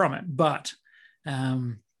 Far from it. But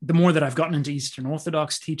the more that I've gotten into Eastern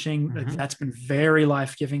Orthodox teaching, like, that's been very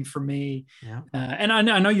life-giving for me. Yeah. And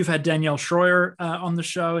I know you've had Danielle Schroyer on the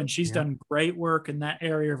show, and she's done great work in that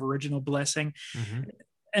area of original blessing.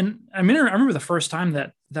 And I mean, I remember the first time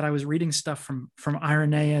that I was reading stuff from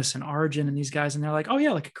Irenaeus and Origen and these guys, and they're like, oh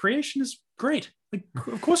yeah, like creation is great. Like,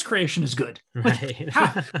 of course creation is good. Like, Right.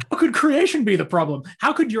 how could creation be the problem?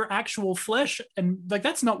 How could your actual flesh, and like,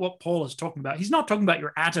 that's not what Paul is talking about. He's not talking about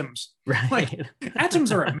your atoms. Right. Like,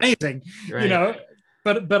 atoms are amazing, Right.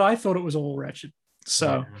 but I thought it was all wretched.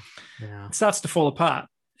 So it starts to fall apart.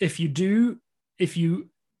 If you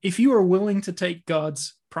are willing to take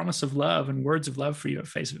God's promise of love and words of love for you at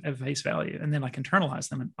face value, and then like internalize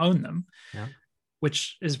them and own them,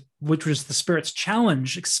 which was the Spirit's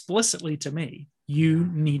challenge explicitly to me. You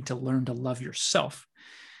need to learn to love yourself.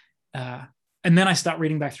 And then I start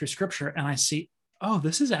reading back through Scripture, and I see, oh,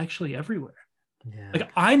 this is actually everywhere.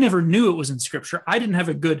 Like, I never knew it was in Scripture. I didn't have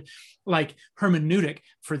a good like hermeneutic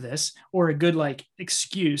for this or a good like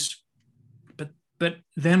excuse, but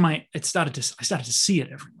then I started to see it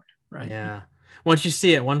everywhere. Right. Yeah. Once you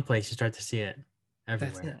see it one place, you start to see it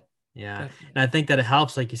everywhere. That's it. Yeah. Definitely. And I think that it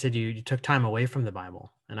helps. Like you said, you took time away from the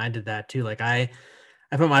Bible, and I did that too. Like I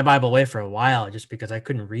put my Bible away for a while just because I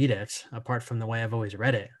couldn't read it apart from the way I've always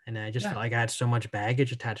read it. And I just felt like I had so much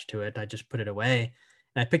baggage attached to it. I just put it away,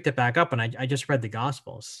 and I picked it back up, and I just read the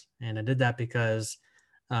Gospels. And I did that because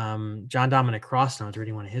John Dominic Crossan, I was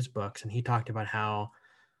reading one of his books, and he talked about how,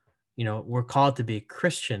 we're called to be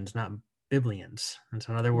Christians, not Biblians. And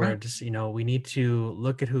so in other words, we need to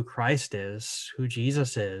look at who Christ is, who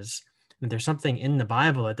Jesus is. And if there's something in the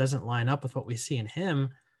Bible that doesn't line up with what we see in him,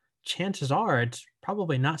 chances are it's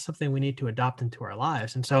probably not something we need to adopt into our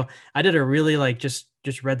lives. And so I did a really like just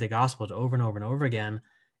read the Gospels over and over and over again.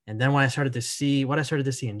 And then when I started to see what I started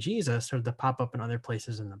to see in Jesus started to pop up in other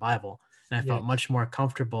places in the Bible. And I felt much more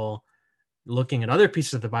comfortable looking at other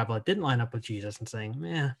pieces of the Bible that didn't line up with Jesus and saying,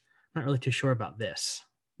 I'm not really too sure about this.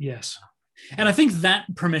 Yes. And I think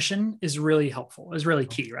that permission is really helpful, is really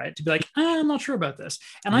key, right? To be like, I'm not sure about this.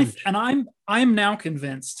 And I'm now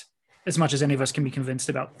convinced, as much as any of us can be convinced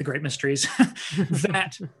about the great mysteries,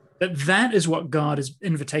 that is what God's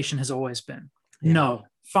invitation has always been. No,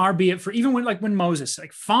 far be it for, even when Moses,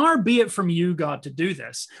 like, far be it from you, God, to do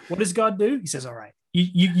this. What does God do? He says, all right,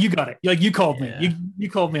 you got it. Like, you called me. You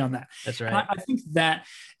called me on that. That's right. I think that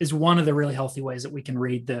is one of the really healthy ways that we can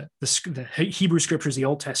read the Hebrew Scriptures, the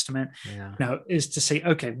Old Testament. Is to say,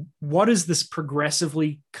 okay, what does this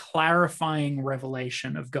progressively clarifying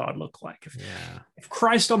revelation of God look like? If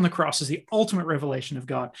Christ on the cross is the ultimate revelation of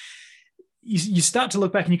God, you start to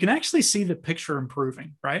look back and you can actually see the picture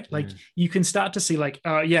improving, right? Like, you can start to see like,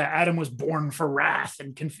 Adam was born for wrath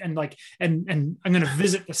and I'm going to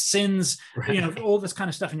visit the sins, all this kind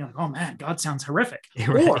of stuff. And you're like, oh man, God sounds horrific.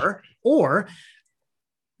 Or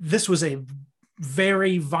this was a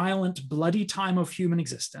very violent, bloody time of human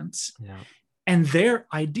existence. And their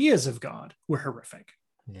ideas of God were horrific.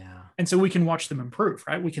 And so we can watch them improve,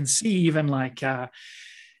 right? We can see even like,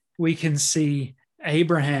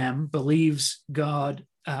 Abraham believes God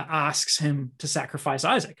asks him to sacrifice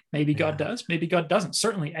Isaac. Maybe God does, maybe God doesn't.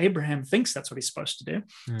 Certainly Abraham thinks that's what he's supposed to do.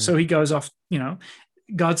 So he goes off,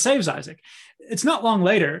 God saves Isaac. It's not long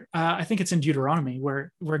later, I think it's in Deuteronomy,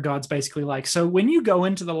 where God's basically like, so when you go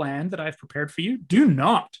into the land that I've prepared for you, do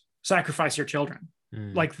not sacrifice your children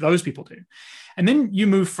like those people do. And then you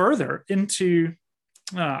move further into,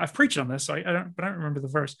 I've preached on this, so I don't remember the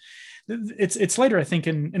verse. It's later, I think,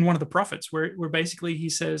 in one of the prophets, where basically he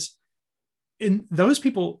says, in those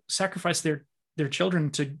people sacrifice their children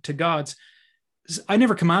to gods. I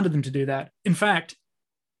never commanded them to do that. In fact,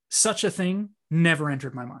 such a thing never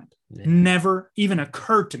entered my mind, never even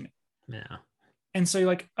occurred to me. And so you're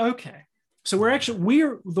like, okay, so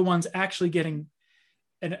we're the ones actually getting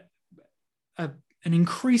an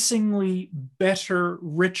increasingly better,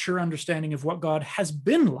 richer understanding of what God has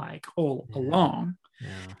been like all along.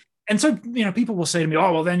 And so, people will say to me,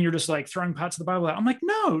 oh, well, then you're just like throwing parts of the Bible out. I'm like,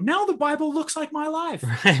 no, now the Bible looks like my life.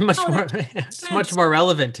 Right. It's much more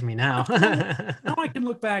relevant to me now. Now I can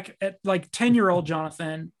look back at like 10-year-old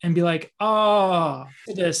Jonathan and be like, oh,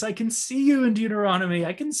 this, I can see you in Deuteronomy.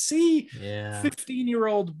 I can see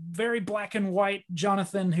 15-year-old, very black and white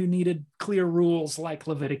Jonathan who needed clear rules like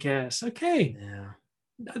Leviticus. Okay. Yeah.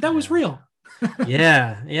 That was real.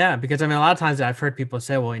 Yeah. Because I mean, a lot of times I've heard people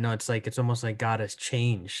say, well, it's almost like God has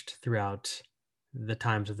changed throughout the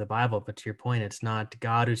times of the Bible. But to your point, it's not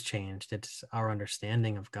God who's changed. It's our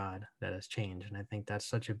understanding of God that has changed. And I think that's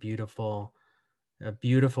such a beautiful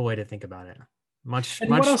way to think about it. Much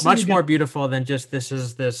more beautiful than just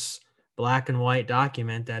this black and white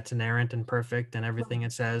document that's inerrant and perfect and everything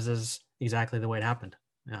it says is exactly the way it happened.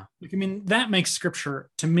 Yeah. I mean, that makes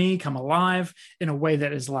scripture to me come alive in a way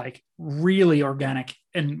that is like really organic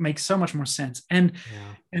and makes so much more sense. And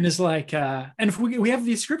is like, and if we have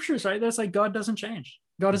these scriptures, right, that's like, God doesn't change.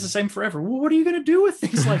 God is the same forever. Well, what are you going to do with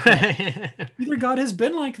things like that? Either God has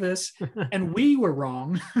been like this and we were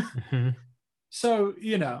wrong. So,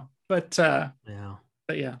 but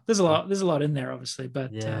yeah, there's a lot in there, obviously,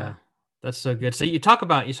 but that's so good. So you talk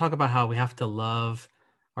about how we have to love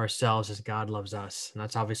ourselves as God loves us. And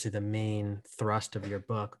that's obviously the main thrust of your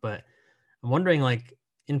book. But I'm wondering, like,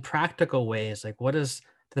 in practical ways, like, what is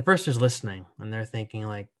the person who's listening and they're thinking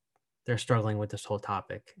like they're struggling with this whole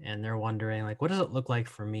topic and they're wondering, like, what does it look like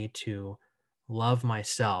for me to love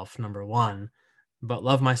myself, number one, but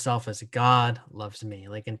love myself as God loves me?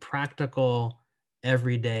 Like, in practical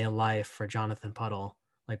everyday life for Jonathan Puddle,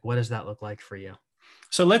 like, what does that look like for you?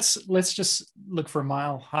 So let's just look for a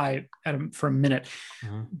mile high for a minute.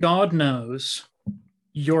 God knows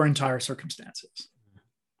your entire circumstances,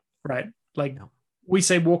 right? Like we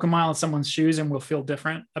say, walk a mile in someone's shoes and we'll feel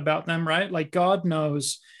different about them, right? Like God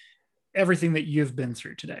knows everything that you've been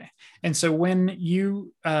through today. And so when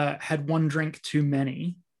you had one drink too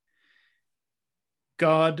many,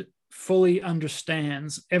 God fully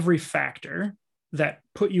understands every factor that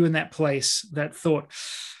put you in that place, that thought,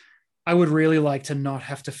 I would really like to not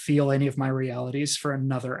have to feel any of my realities for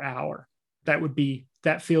another hour.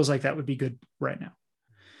 That feels like that would be good right now.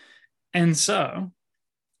 And so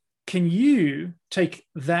can you take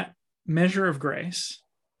that measure of grace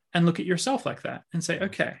and look at yourself like that and say,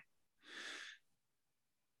 okay,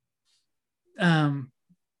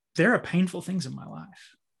 there are painful things in my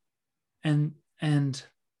life. And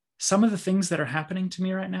some of the things that are happening to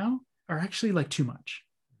me right now are actually like too much.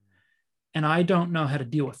 And I don't know how to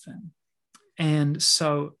deal with them. And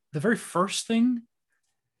so the very first thing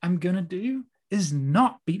I'm going to do is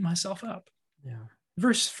not beat myself up. Yeah. The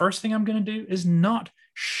very first thing I'm going to do is not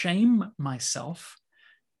shame myself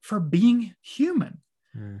for being human.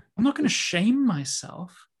 I'm not going to shame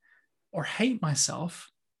myself or hate myself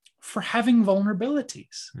for having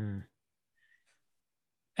vulnerabilities.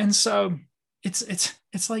 And so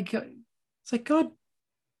it's like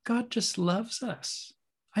God just loves us.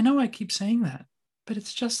 I know I keep saying that, but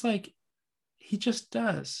it's just like he just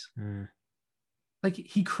does. Like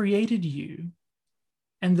he created you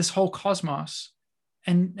and this whole cosmos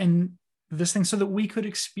and this thing so that we could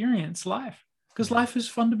experience life, because life is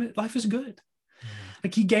fundamental. Life is good.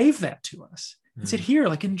 Like he gave that to us and said, here,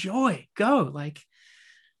 like enjoy, go, like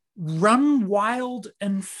run wild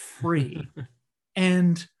and free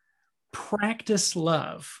and practice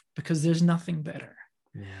love, because there's nothing better.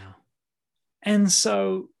 Yeah. And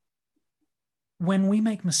so when we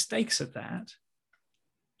make mistakes at that,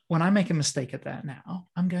 when I make a mistake at that now,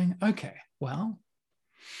 I'm going, okay, well,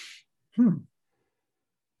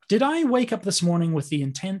 did I wake up this morning with the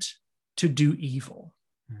intent to do evil?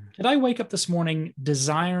 Did I wake up this morning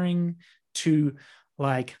desiring to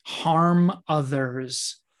like harm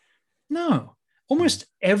others? No. Almost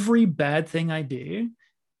every bad thing I do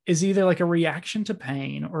is either like a reaction to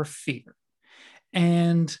pain or fear.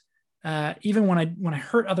 And even when I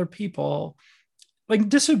hurt other people, like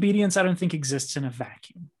disobedience, I don't think exists in a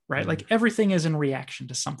vacuum, right? Like everything is in reaction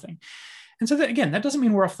to something. And so that, again, that doesn't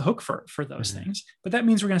mean we're off the hook for those things, but that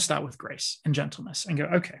means we're going to start with grace and gentleness and go,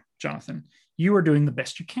 okay, Jonathan, you are doing the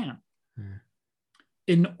best you can.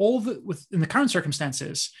 In the current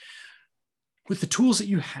circumstances, with the tools that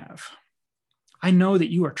you have, I know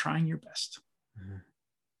that you are trying your best.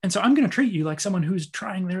 And so I'm going to treat you like someone who's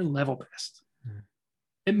trying their level best.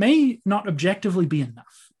 It may not objectively be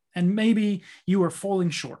enough, and maybe you are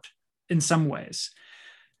falling short in some ways.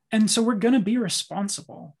 And so we're going to be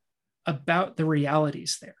responsible about the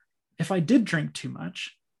realities there. If I did drink too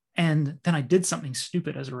much and then I did something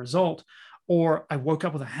stupid as a result, or I woke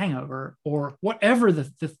up with a hangover, or whatever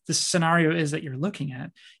the scenario is that you're looking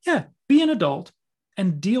at, yeah, be an adult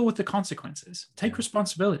and deal with the consequences. Take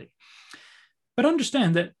responsibility. But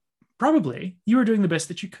understand that probably you were doing the best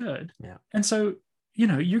that you could. Yeah. And so,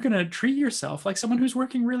 you're going to treat yourself like someone who's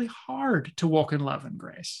working really hard to walk in love and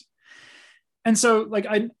grace. And so, like,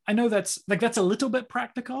 I know that's a little bit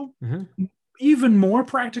practical. Mm-hmm. Even more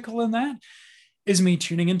practical than that is me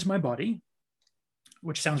tuning into my body,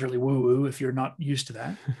 which sounds really woo-woo if you're not used to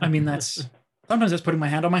that. I mean, sometimes that's putting my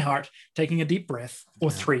hand on my heart, taking a deep breath, or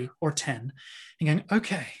 3 or 10, and going,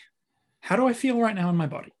 okay, how do I feel right now in my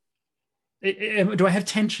body? Do I have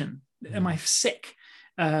tension? Am I sick?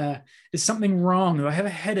 Is something wrong? Do I have a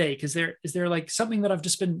headache? Is there like something that I've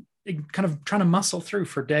just been kind of trying to muscle through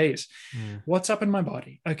for days? What's up in my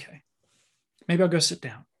body? Okay, maybe I'll go sit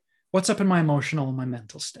down. What's up in my emotional and my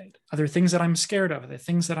mental state? Are there things that I'm scared of? Are there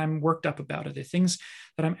things that I'm worked up about? Are there things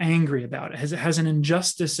that I'm angry about? Has an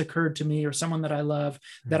injustice occurred to me or someone that I love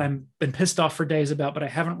that I've been pissed off for days about, but I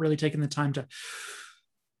haven't really taken the time to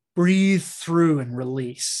breathe through and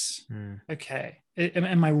release? Okay.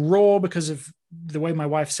 Am I raw because of the way my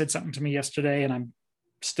wife said something to me yesterday and I'm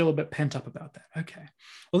still a bit pent up about that? Okay.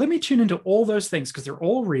 Well, let me tune into all those things because they're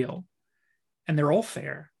all real and they're all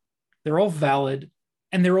fair. They're all valid.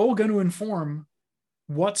 And they're all going to inform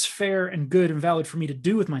what's fair and good and valid for me to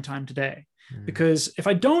do with my time today. Because if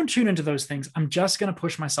I don't tune into those things, I'm just going to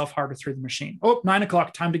push myself harder through the machine.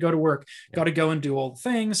 9:00, time to go to work. Got to go and do all the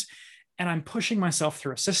things. And I'm pushing myself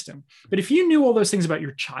through a system. But if you knew all those things about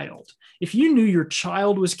your child, if you knew your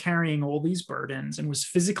child was carrying all these burdens and was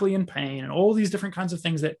physically in pain and all these different kinds of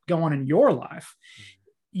things that go on in your life,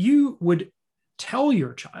 you would tell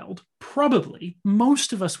your child, probably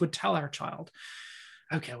most of us would tell our child,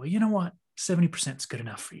 okay, well, you know what? 70% is good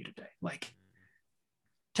enough for you today. Like,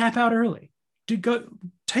 tap out early. Go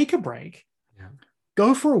take a break.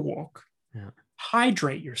 Go for a walk.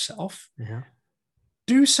 Hydrate yourself.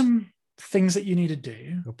 Do some things that you need to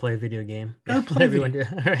do. Go play a video game. Go play everyone do.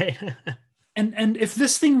 Right. And if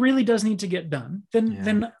this thing really does need to get done,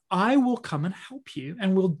 then I will come and help you,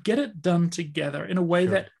 and we'll get it done together in a way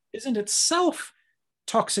that isn't itself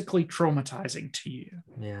toxically traumatizing to you.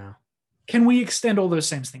 Yeah. Can we extend all those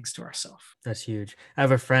same things to ourselves? That's huge. I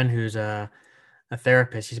have a friend who's a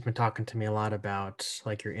therapist. He's been talking to me a lot about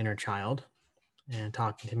like your inner child and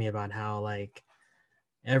talking to me about how like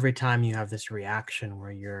every time you have this reaction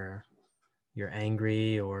where you're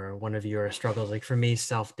angry or one of your struggles, like for me,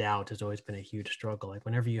 self-doubt has always been a huge struggle. Like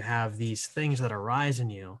whenever you have these things that arise in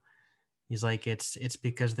you, he's like, it's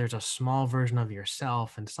because there's a small version of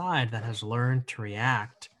yourself inside that has learned to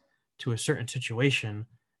react to a certain situation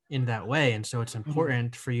in that way. And so it's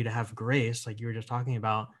important for you to have grace, like you were just talking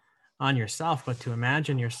about, on yourself, but to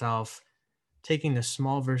imagine yourself taking this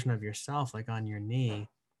small version of yourself, like on your knee,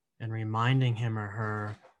 and reminding him or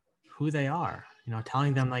her who they are,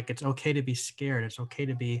 telling them like, it's okay to be scared. It's okay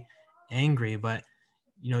to be angry, but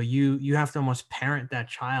you have to almost parent that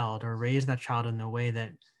child or raise that child in a way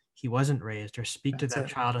that he wasn't raised, or speak to that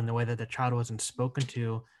child in the way that the child wasn't spoken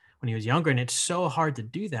to when he was younger. And it's so hard to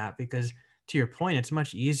do that because, to your point, it's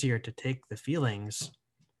much easier to take the feelings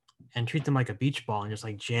and treat them like a beach ball and just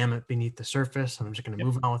like jam it beneath the surface. And I'm just going to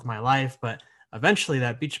move on with my life. But eventually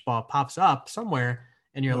that beach ball pops up somewhere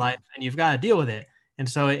in your life and you've got to deal with it. And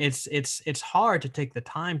so it's hard to take the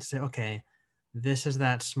time to say, okay, this is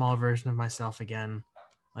that small version of myself again.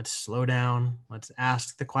 Let's slow down. Let's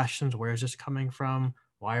ask the questions. Where is this coming from?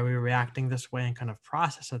 Why are we reacting this way? And kind of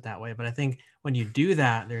process it that way. But I think when you do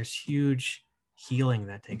that, there's huge healing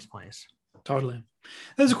that takes place. Totally.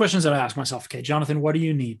 Those are questions that I ask myself. Okay, Jonathan, what do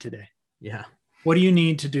you need today? Yeah. What do you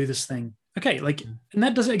need to do this thing? Okay, like, and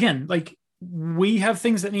that does, again, like we have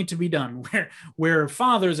things that need to be done. We're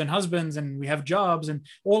fathers and husbands, and we have jobs, and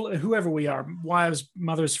all, whoever we are, wives,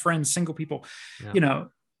 mothers, friends, single people,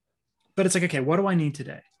 but it's like, okay, what do I need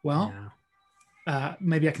today? Well,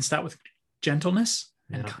 maybe I can start with gentleness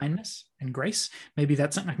and kindness and grace. Maybe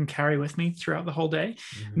that's something I can carry with me throughout the whole day.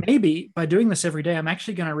 Maybe by doing this every day, I'm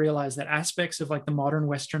actually going to realize that aspects of like the modern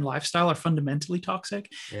Western lifestyle are fundamentally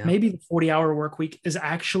toxic. Maybe the 40-hour work week is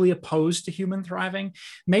actually opposed to human thriving.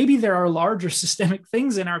 Maybe there are larger systemic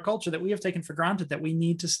things in our culture that we have taken for granted that we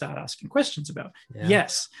need to start asking questions about.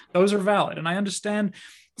 Yes, those are valid. And I understand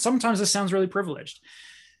sometimes this sounds really privileged.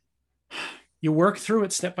 You work through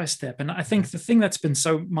it step by step. And I think the thing that's been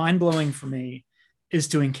so mind-blowing for me is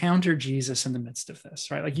to encounter Jesus in the midst of this,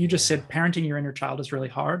 right? Like you just said, parenting your inner child is really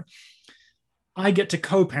hard. I get to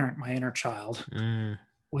co-parent my inner child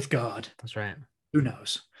with God. That's right. Who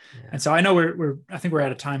knows? And so I know I think we're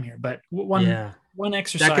out of time here, but one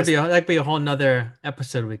exercise that could be a whole nother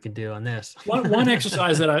episode we could do on this. one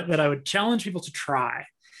exercise that I would challenge people to try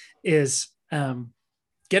is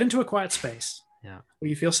get into a quiet space where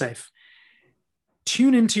you feel safe.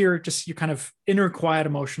 Tune into your kind of inner quiet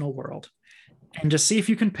emotional world and just see if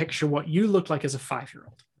you can picture what you look like as a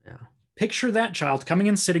 5-year-old. Yeah. Picture that child coming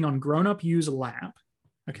and sitting on grown-up you's lap,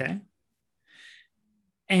 okay?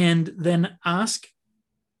 And then ask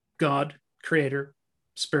God, Creator,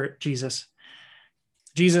 Spirit, Jesus,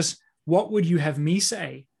 what would you have me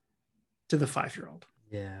say to the 5-year-old?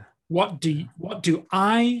 Yeah. What do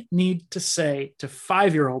I need to say to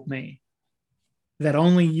 5-year-old me that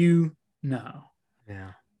only you know?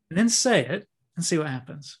 Yeah. And then say it and see what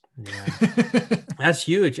happens. Yeah. That's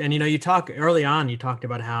huge. And, you talk early on, you talked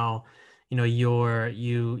about how,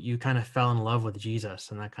 you kind of fell in love with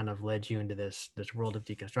Jesus, and that kind of led you into this world of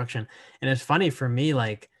deconstruction. And it's funny for me,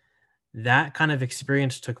 like that kind of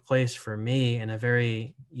experience took place for me in a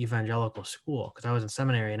very evangelical school, because I was in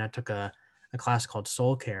seminary and I took a class called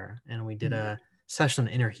Soul Care, and we did a session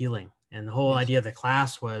on inner healing. And the whole idea of the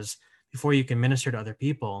class was, before you can minister to other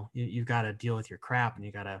people, you've got to deal with your crap, and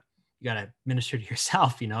you got to minister to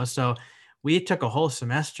yourself, So we took a whole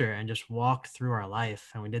semester and just walked through our life.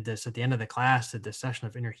 And we did this at the end of the class, did this session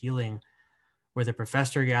of inner healing where the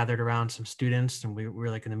professor gathered around some students, and we were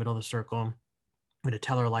like in the middle of the circle. We had to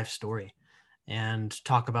tell our life story and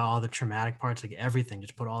talk about all the traumatic parts, like everything,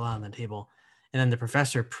 just put all out on the table. And then the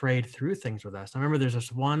professor prayed through things with us. I remember there's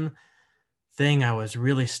this one thing I was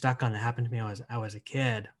really stuck on that happened to me. I was a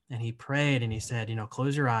kid, and he prayed and he said,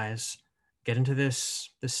 close your eyes, get into this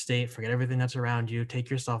state, forget everything that's around you, take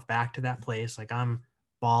yourself back to that place. Like, I'm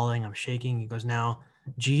bawling, I'm shaking. He goes, now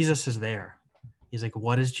Jesus is there. He's like,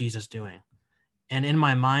 what is Jesus doing? And in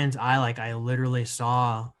my mind's eye, like I literally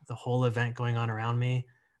saw the whole event going on around me,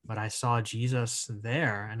 but I saw Jesus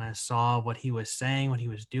there, and I saw what he was saying, what he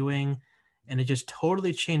was doing. And it just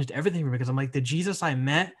totally changed everything for me, because I'm like, the Jesus I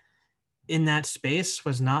met in that space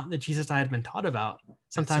was not the Jesus I had been taught about,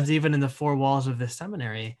 sometimes even in the 4 walls of this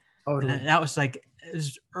seminary. Totally. And that was like, it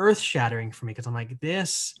was earth shattering for me, because I'm like,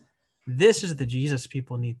 this is the Jesus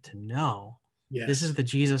people need to know. Yes. This is the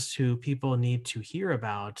Jesus who people need to hear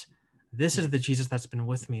about. This is the Jesus that's been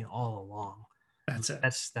with me all along. That's it.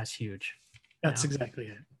 That's huge. That's exactly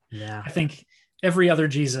it. Yeah. I think every other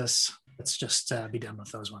Jesus, let's just be done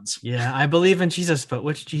with those ones. Yeah, I believe in Jesus, but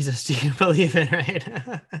which Jesus do you believe in,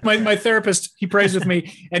 right? my therapist, he prays with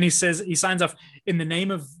me, and he signs off, in the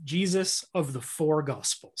name of Jesus of the 4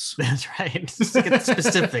 Gospels. That's right. Just to get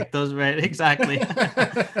specific. Those, right? Exactly.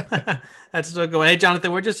 That's so good. Hey,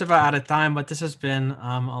 Jonathan, we're just about out of time, but this has been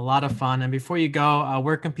a lot of fun. And before you go,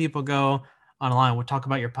 where can people go online? We'll talk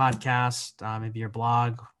about your podcast, maybe your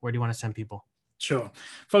blog. Where do you want to send people? Sure.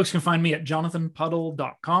 Folks can find me at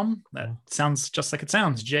jonathanpuddle.com. That sounds just like it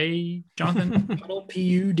sounds. Jonathan Puddle,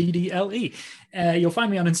 Puddle. You'll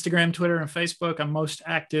find me on Instagram, Twitter, and Facebook. I'm most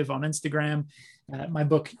active on Instagram. My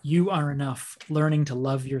book, You Are Enough, Learning to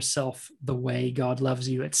Love Yourself the Way God Loves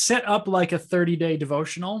You. It's set up like a 30-day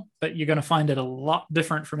devotional, but you're going to find it a lot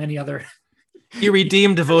different from any other You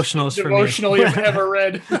redeemed devotionals for me. Devotional you've ever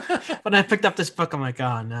read. When I picked up this book, I'm like,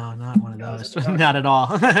 oh, no, not one of those. Not at all.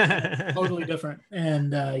 Totally different.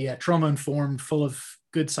 And trauma-informed, full of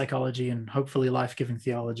good psychology and hopefully life-giving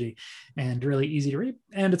theology, and really easy to read.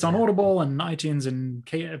 And it's on Audible and iTunes and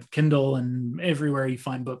Kindle, and everywhere you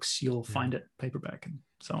find books, you'll find it, paperback and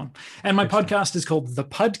so on. And my podcast is called The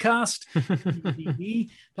Pudcast, the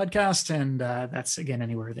podcast, and that's, again,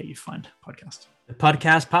 anywhere that you find podcasts. The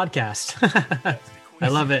podcast. I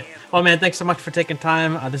love it. Well, man, thanks so much for taking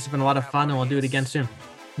time. This has been a lot of fun, and we'll do it again soon.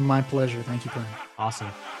 My pleasure. Thank you, Brian. Awesome.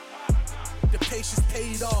 The patience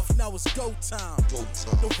paid off, now it's go time.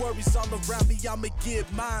 The worries all around me, I'ma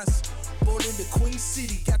get mines. Born in the Queen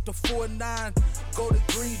City, got the 4-9. Go to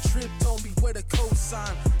Green Trip, told me where the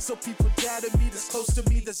cosign. So people doubted me, that's close to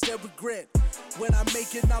me, that's their regret. When I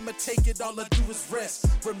make it, I'ma take it, all I do is rest.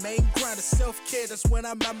 Remain grounded, self-care, that's when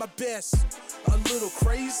I'm at my best. A little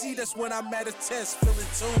crazy, that's when I'm at a test, feeling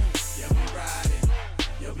tuned. Yeah, we riding,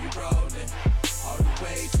 yeah, we rolling, all the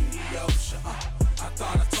way to the ocean. I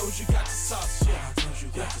thought I told you got the sauce, yeah. I told you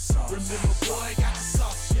got the sauce. Remember, boy, got the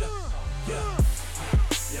sauce, yeah.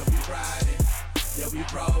 Yeah, we riding, yeah, we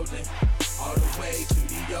rolling, all the way to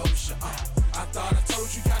the ocean. I thought I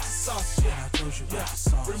told you got the sauce, yeah. I told you got the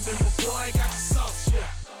sauce. Remember, boy, got the sauce,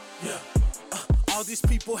 yeah. All these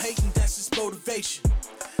people hating, that's just motivation.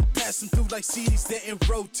 Passing through like CDs, they're in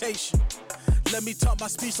rotation. Let me talk my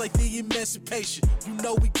speech like the emancipation. You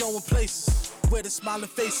know we going places where the smiling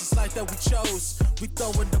faces like that we chose. We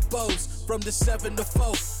throwing the bows from the 7 to 4,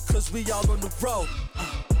 cause we all on the road.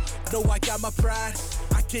 Know I got my pride,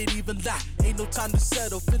 I can't even lie. Ain't no time to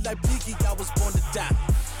settle, feel like Biggie, I was born to die.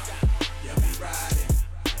 Yeah, we riding,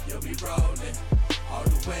 yeah, we rolling, all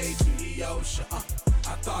the way to the ocean.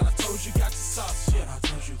 I thought I told you got the sauce, yeah. I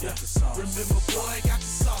told you got the sauce. Remember, boy, got the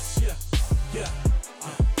sauce, yeah, yeah.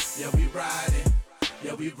 Yeah, we riding,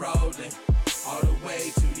 yeah, we rolling, all the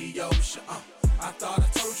way to the ocean. I thought I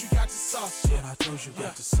told you got the sauce, yeah. I told you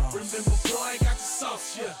got the sauce. Remember, boy, got the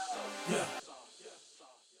sauce, yeah, yeah.